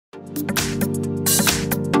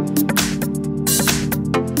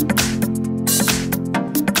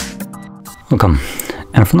Welcome,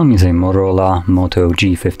 in front of me is a Motorola Moto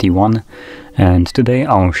G51, and today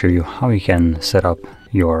I'll show you how you can set up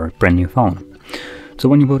your brand new phone. So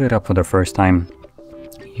when you boot it up for the first time,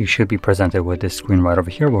 you should be presented with this screen right over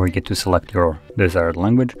here where you get to select your desired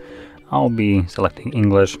language. I'll be selecting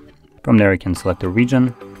English. From there you can select the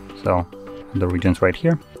region, so the region's right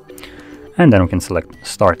here, and then we can select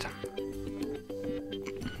Start.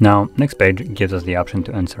 Now, next page gives us the option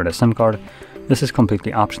to insert a SIM card. This is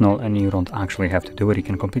completely optional and you don't actually have to do it. You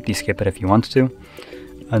can completely skip it if you want to.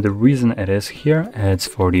 The reason it is here, it's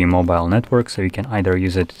for the mobile network, so you can either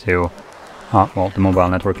use it to, the mobile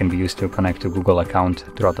network can be used to connect to Google account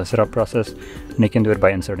throughout the setup process, and you can do it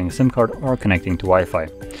by inserting a SIM card or connecting to Wi-Fi.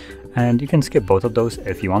 And you can skip both of those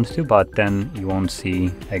if you want to, but then you won't see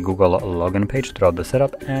a Google login page throughout the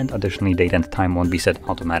setup, and additionally date and time won't be set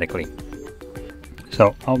automatically.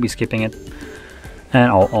 So I'll be skipping it. And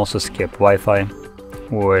I'll also skip Wi-Fi,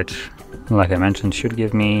 which, like I mentioned, should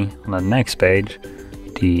give me on the next page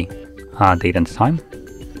the date and time.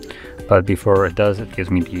 But before it does, it gives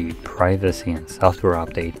me the privacy and software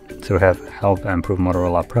update. So we have help improve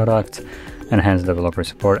Motorola products, enhance developer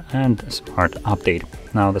support, and smart update.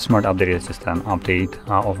 Now the smart update is just an update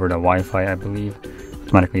over the Wi-Fi, I believe.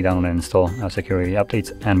 Automatically download and install security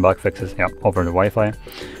updates and bug fixes over the Wi-Fi.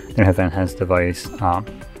 Then we have enhanced device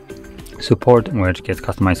support, which gets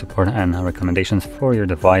customized support and recommendations for your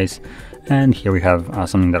device. And here we have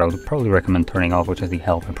something that I would probably recommend turning off, which is the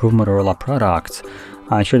help improve Motorola products.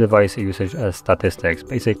 Show device usage statistics.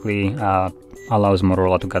 Basically allows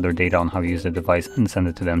Motorola to gather data on how you use the device and send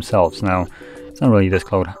it to themselves. Now, it's not really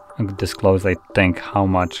disclosed, I think, how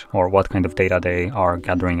much or what kind of data they are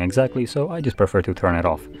gathering exactly, so I just prefer to turn it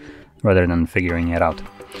off rather than figuring it out.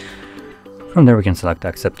 From there we can select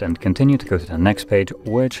accept and continue to go to the next page,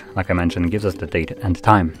 which, like I mentioned, gives us the date and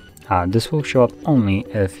time. This will show up only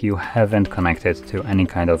if you haven't connected to any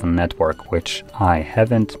kind of network, which I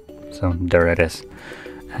haven't, so there it is.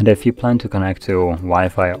 And if you plan to connect to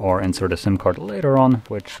Wi-Fi or insert a SIM card later on,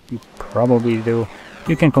 which you probably do,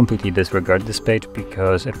 you can completely disregard this page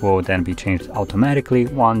because it will then be changed automatically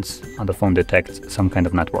once the phone detects some kind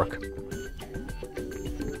of network.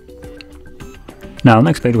 Now,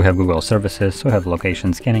 next page we have Google services, so we have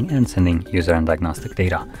location scanning and sending user and diagnostic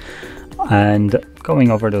data. And going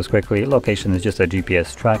over those quickly, location is just a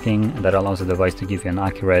GPS tracking that allows the device to give you an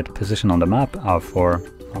accurate position on the map for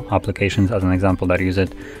applications, as an example, that use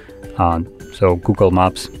it. So Google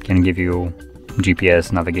Maps can give you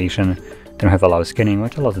GPS navigation. Then we have allow scanning,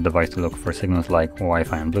 which allows the device to look for signals like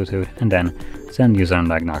Wi-Fi and Bluetooth, and then send user and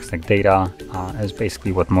diagnostic data is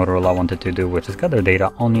basically what Motorola wanted to do, which is gather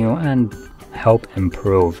data on you and help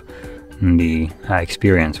improve the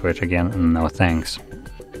experience, which again, no thanks.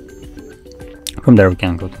 From there we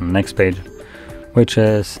can go to the next page, which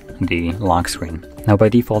is the lock screen. Now by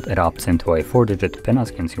default it opts into a 4-digit PIN, as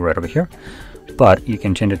you can see right over here, but you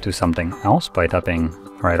can change it to something else by tapping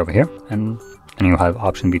right over here, and then you have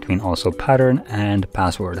option between also pattern and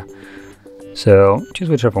password. So choose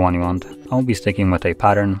whichever one you want. I'll be sticking with a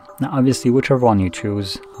pattern. Now obviously whichever one you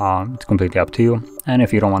choose, it's completely up to you, and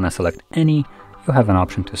if you don't want to select any, you have an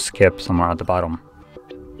option to skip somewhere at the bottom.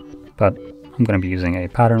 But I'm going to be using a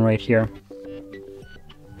pattern right here.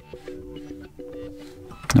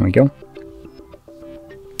 There we go.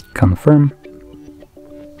 Confirm.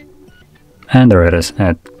 And there it is,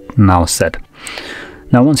 now set.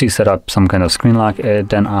 Now once you set up some kind of screen lock, it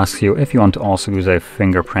then asks you if you want to also use a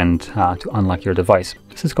fingerprint to unlock your device.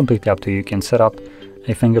 This is completely up to you. You can set up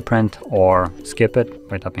a fingerprint or skip it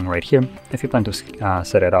by tapping right here. If you plan to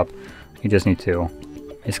set it up, you just need to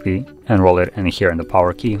basically enroll it in here in the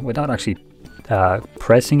power key without actually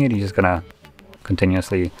pressing it. You're just gonna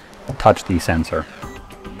continuously touch the sensor.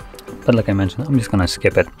 But like I mentioned, I'm just gonna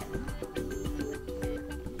skip it.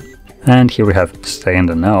 And here we have stay in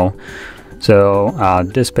the know. So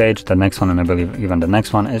this page, the next one, and I believe even the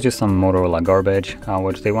next one, is just some Motorola garbage,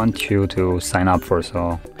 which they want you to sign up for.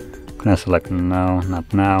 So I'm gonna select no,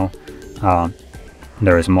 not now.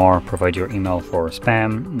 There is more, provide your email for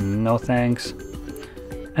spam, no thanks.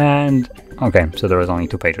 And okay, so there is only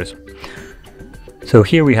 2 pages. So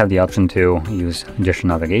here we have the option to use gesture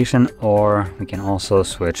navigation, or we can also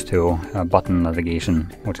switch to button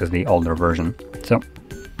navigation, which is the older version. So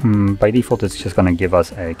by default, it's just going to give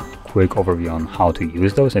us a quick overview on how to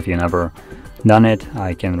use those. If you've never done it,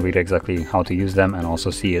 I can read exactly how to use them and also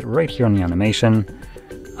see it right here in the animation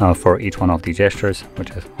for each one of the gestures, which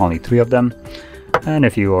is only 3 of them. And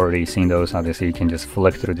if you've already seen those, obviously you can just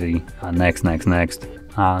flick through the next,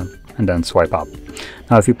 and then swipe up.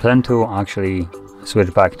 Now if you plan to actually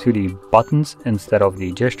switch back to the buttons instead of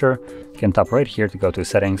the gesture, you can tap right here to go to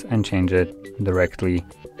settings and change it directly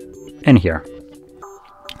in here.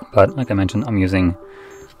 But like I mentioned, I'm using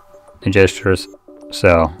the gestures,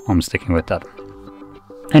 so I'm sticking with that.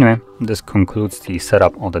 Anyway, this concludes the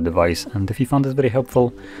setup of the device, and if you found this very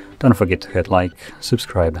helpful, don't forget to hit like,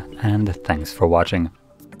 subscribe, and thanks for watching.